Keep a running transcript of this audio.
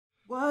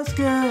What's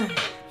good?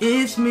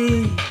 It's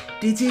me,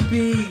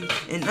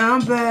 DTB, and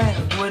I'm back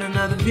with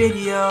another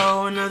video.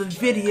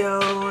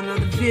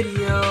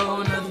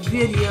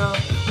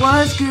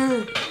 What's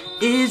good?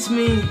 It's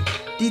me,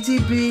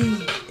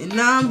 DTB, and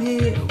I'm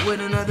here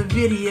with another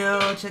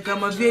video. Check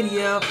out my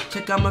video,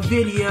 check out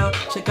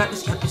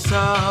this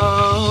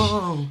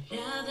episode.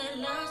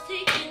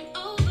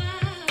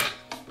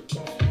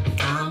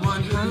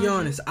 To be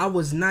honest, I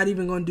was not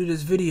even gonna do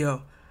this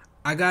video.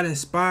 I got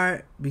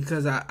inspired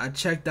because I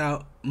checked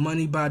out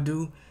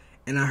Badoo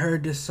and I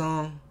heard this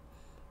song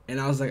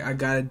and I was like, I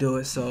gotta do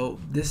it. So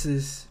this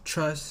is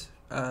Trust,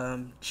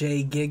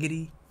 J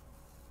Giggity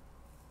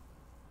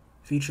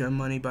featuring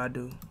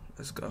Badoo.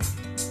 Let's go.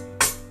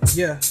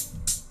 Yeah.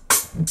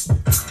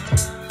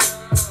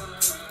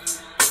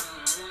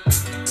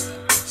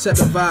 Set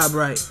the vibe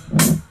right.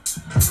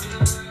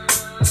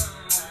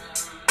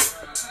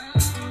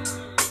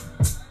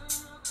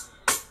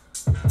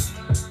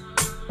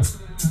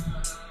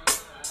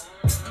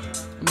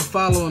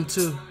 Follow him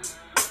too.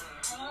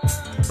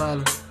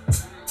 Follow.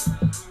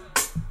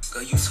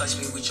 Girl, you touch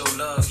me with your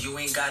love. You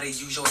ain't gotta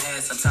use your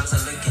hands. Sometimes I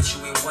look at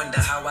you and wonder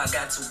how I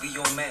got to be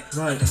your man.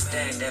 Right.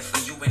 Understand that for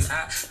you and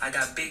I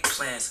got big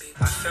plans.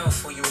 I fell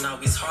for you, now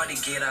it's hard to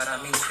get out.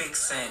 I'm in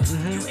quicksand.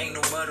 You ain't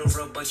no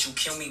murderer, but you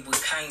kill me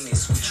with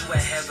kindness. With you, I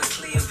have a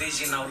clear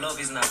vision. Our love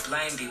is not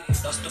blinded.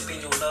 Lost up in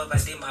your love, I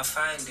did my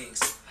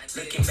findings.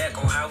 Looking back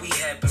on how we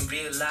happened,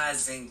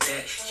 realizing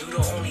that you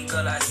the only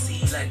girl I see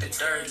like the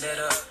third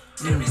letter.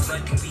 There is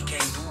nothing we can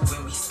do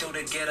when we still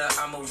together.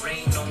 I'ma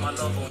rain on my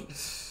love on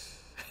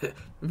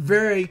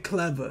Very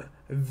clever.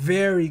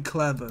 Very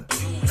clever.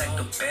 you like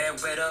the bad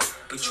weather,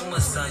 but you my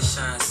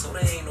sunshine, so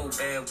there ain't no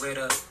bad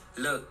weather.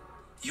 Look,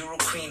 you're a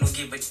queen, don't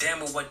give a damn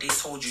with what they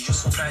told you. You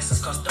so priceless,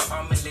 cost the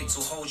arm and leg to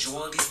hold you.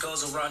 All these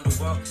girls around the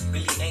world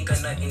really ain't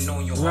got nothing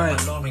on you. Right. I'm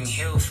a Lauryn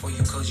Hill for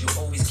you, cause you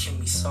always kill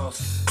me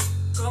soft.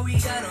 Girl, we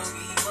got no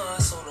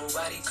reverse, so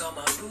nobody come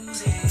out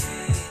losing.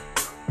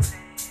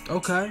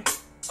 Okay.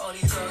 All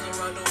these girls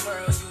around the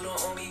world, you the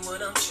only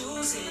one I'm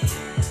choosing.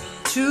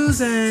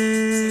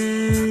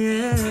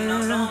 Yeah. Been a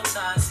long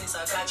time since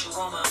I got you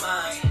on my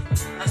mind.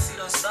 I see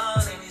the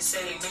sun and it's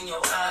setting in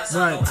your eyes.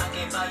 Right. I know I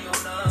can buy your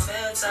love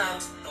every time,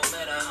 no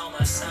matter how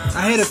much time.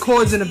 I hear the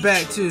chords in the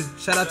back too.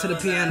 Shout out to the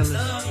pianist.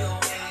 Love your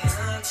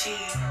energy,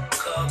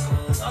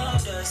 couple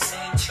of the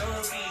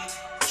century.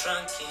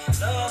 Drunken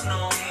love,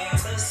 no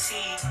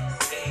Hennessy.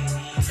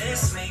 Baby,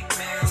 let's make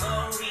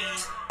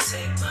memories.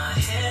 Take my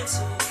hand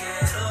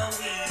together,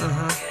 we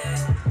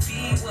can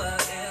be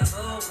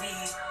whatever we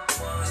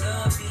wanna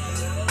be.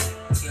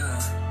 Yeah.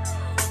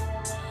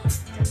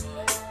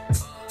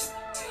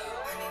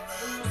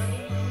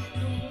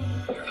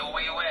 Yo,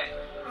 where you at?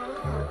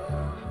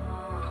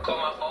 You call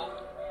my phone?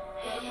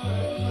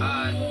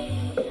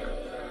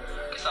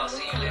 Guess I'll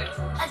see you later.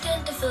 I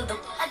tend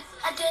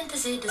to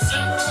see the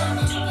sunshine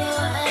in your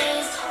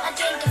eyes. I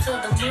tend to feel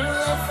the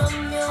moonlight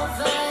from your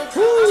vibe.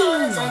 Hold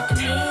on tight to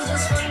me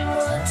just one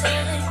more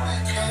time.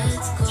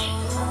 Let's go.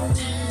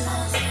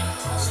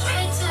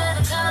 Straight to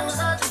the clouds,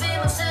 out the beam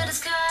up to the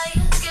sky.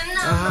 Getting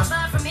out my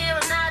vibe from here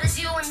and out, it's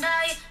you and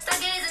I. Start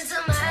gazing to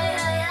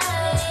my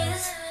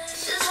eyes.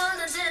 Just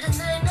hold on to the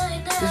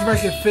night. This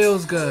record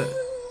feels good.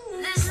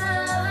 This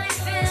love I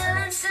feel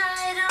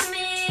inside of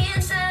me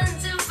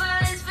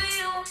intensifies for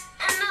you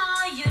and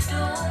all you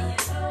do.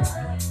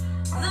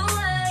 The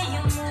way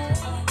you move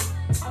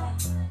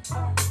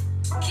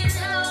can't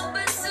help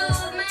but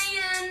soothe me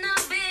and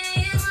not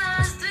being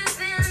lost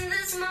within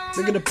this moment.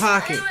 Look at the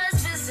pocket. I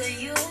rest beside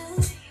you.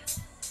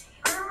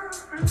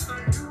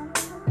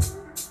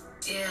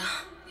 Yeah.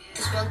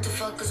 Just walk the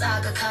fuck cause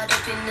I got caught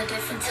up in a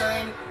different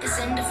time.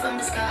 Descended from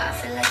the sky, I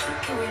feel like you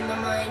can read my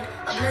mind.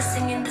 A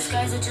blessing in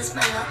disguise or just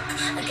my luck.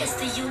 I guess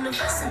the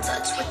universe in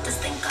touch with this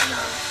thing I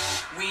love.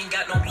 We ain't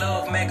got no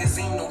love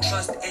magazine, no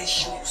trust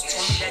issues.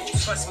 Told me that you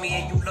trust me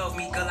and you love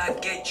me, girl, I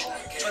get you.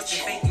 Trust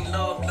and faith and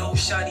love, low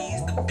shawty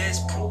is the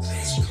best proof.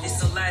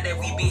 It's a lie that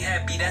we be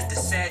happy, that's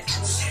the sad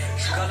truth.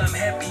 Girl, I'm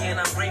happy and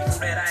I'm grateful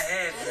that I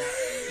have you.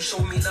 You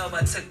showed me love,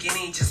 I took it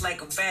in just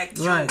like a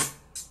vacuum. Right.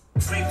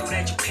 Grateful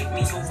that you picked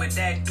me over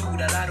that dude.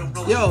 A lot of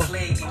roles Yo, you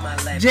played in my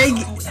life. J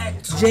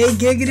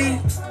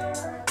Giggity.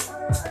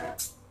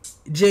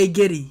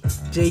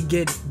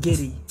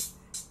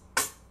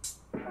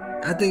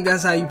 I think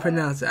that's how you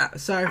pronounce it.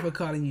 Sorry for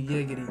calling you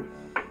Giggity.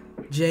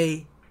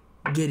 J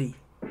Giddy.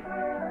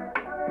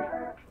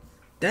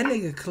 That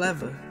nigga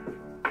clever.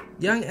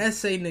 Young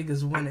essay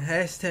niggas winning.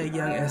 Hashtag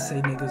young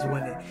essay niggas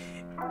winning.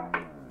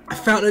 I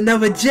found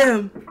another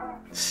gem.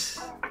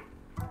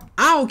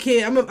 I don't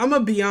care. I'm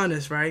gonna be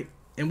honest, right?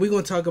 And we're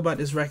gonna talk about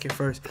this record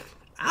first.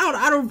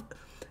 I don't.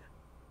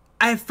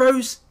 At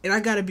first, and I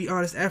gotta be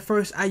honest. At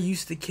first, I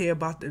used to care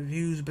about the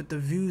views, but the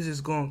views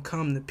is gonna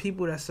come. The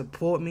people that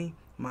support me,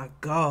 my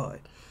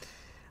God,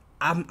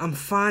 I'm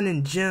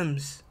finding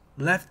gems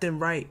left and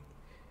right.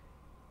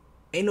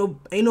 Ain't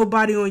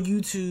nobody on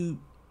YouTube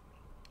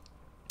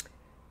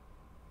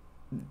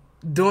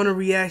doing the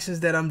reactions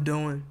that I'm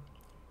doing.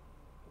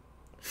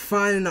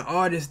 finding the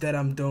artist that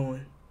I'm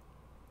doing.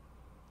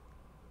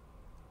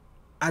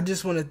 I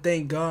just want to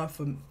thank God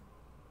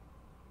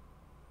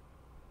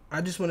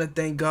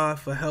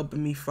for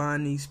helping me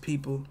find these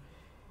people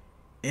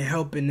and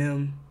helping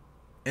them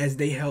as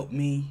they help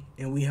me,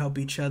 and we help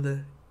each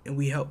other and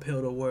we help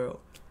heal the world.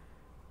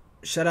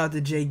 Shout out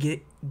to Jay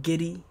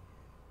Giddy.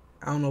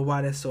 I don't know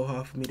why that's so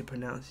hard for me to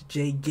pronounce.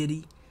 Jay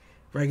Giddy.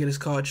 Record is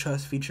called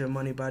Trust, featuring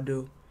Money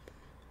Badoo.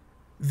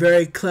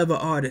 Very clever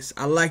artist.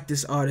 I like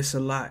this artist a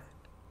lot.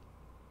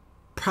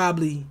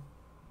 Probably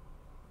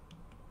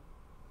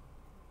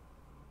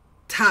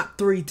top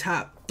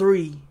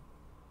three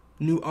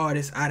new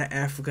artists out of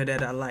Africa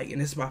that I like.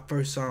 And it's my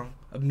first song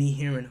of me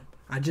hearing him.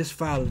 I just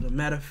followed him.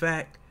 Matter of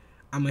fact,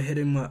 I'm going to hit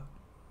him up,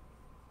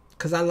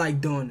 because I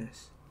like doing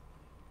this.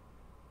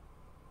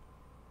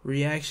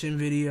 Reaction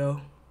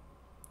video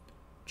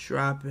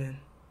dropping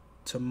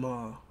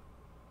tomorrow.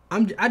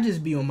 I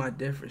just be on my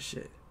different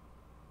shit.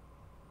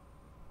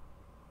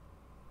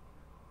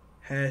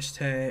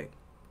 Hashtag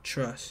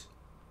trust.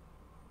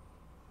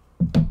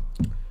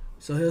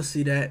 So he'll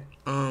see that.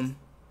 Money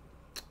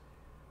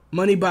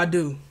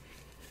Badoo.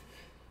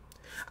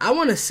 I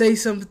want to say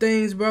some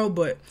things, bro,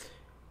 but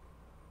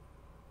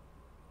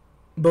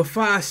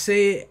before I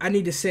say it, I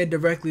need to say it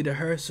directly to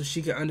her so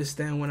she can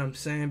understand what I'm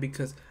saying,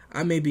 because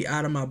I may be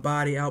out of my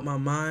body, out my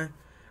mind.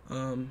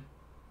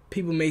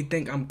 People may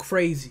think I'm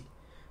crazy.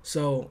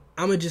 So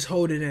I'm going to just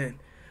hold it in.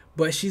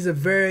 But she's a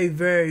very,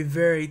 very,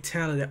 very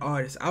talented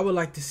artist. I would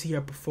like to see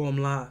her perform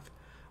live.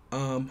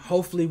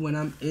 Hopefully when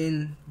I'm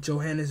in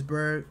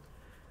Johannesburg,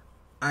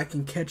 I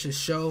can catch a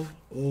show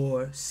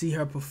or see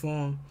her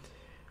perform.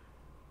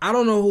 I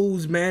don't know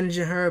who's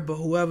managing her, but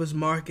whoever's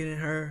marketing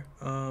her,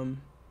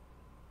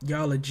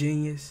 y'all are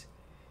genius.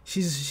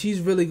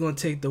 She's really going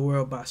to take the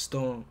world by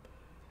storm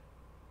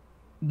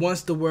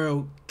once the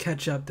world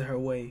catch up to her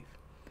wave.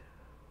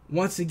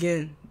 Once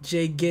again,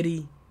 Jay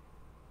Giddy,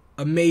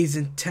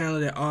 amazing,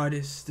 talented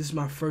artist. This is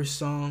my first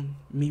song,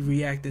 me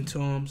reacting to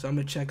him, so I'm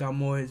going to check out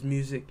more of his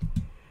music.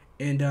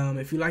 And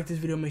if you like this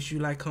video, make sure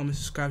you like, comment,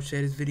 subscribe,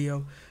 share this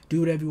video.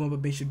 Do whatever you want,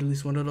 but make sure to do at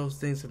least one of those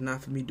things. If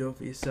not for me, do it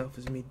for yourself.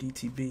 It's me,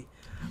 DTB.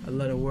 I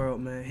love the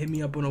world, man. Hit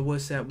me up on a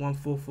WhatsApp,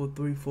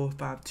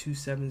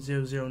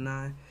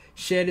 14434527009.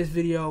 Share this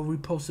video,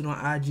 repost it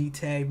on IG,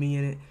 tag me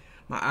in it.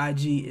 My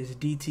IG is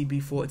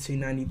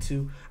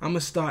DTB1492. I'm going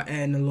to start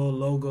adding the little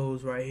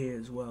logos right here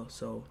as well,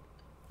 so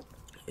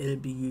it'll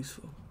be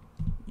useful.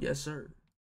 Yes, sir.